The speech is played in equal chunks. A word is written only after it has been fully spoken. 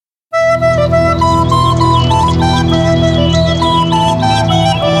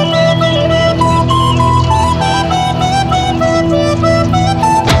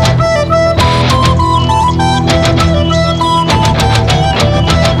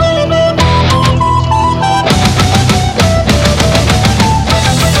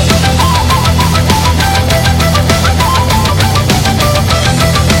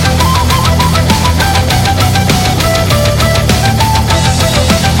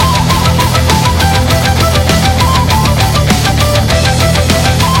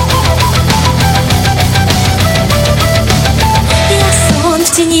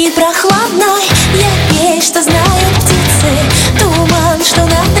прохладной я песнь, что знают птицы. Туман, что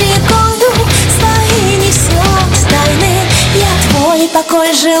над рекою свои несет тайны. Я твой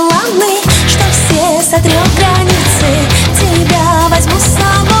покой желанный, что все сотрет границы. Тебя возьму с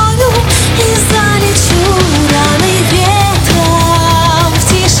собою и залечу раны ветром в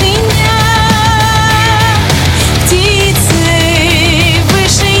тишине. Птицы в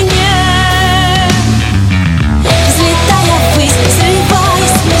вышине, взлетая ввысь,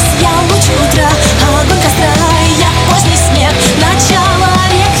 срываясь вниз, я луч утра, огонь костра, я поздний снег, начало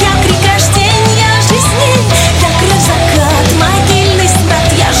рек, я крик рождения жизни, я кровь закат, могильный смрад,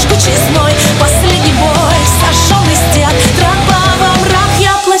 я жгучий зной, последний бой, сожженный стяг, тропа во мрак,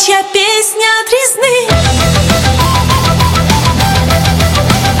 я плачь, я песня тризны.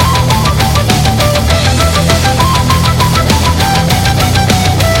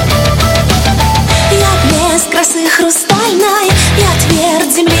 Красы хрустальной, я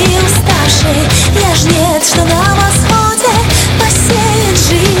твердь земли уставшей, я жнец, что на восходе посеет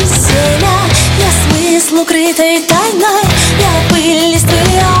жизнь семя. Я смысл укрытой тайной,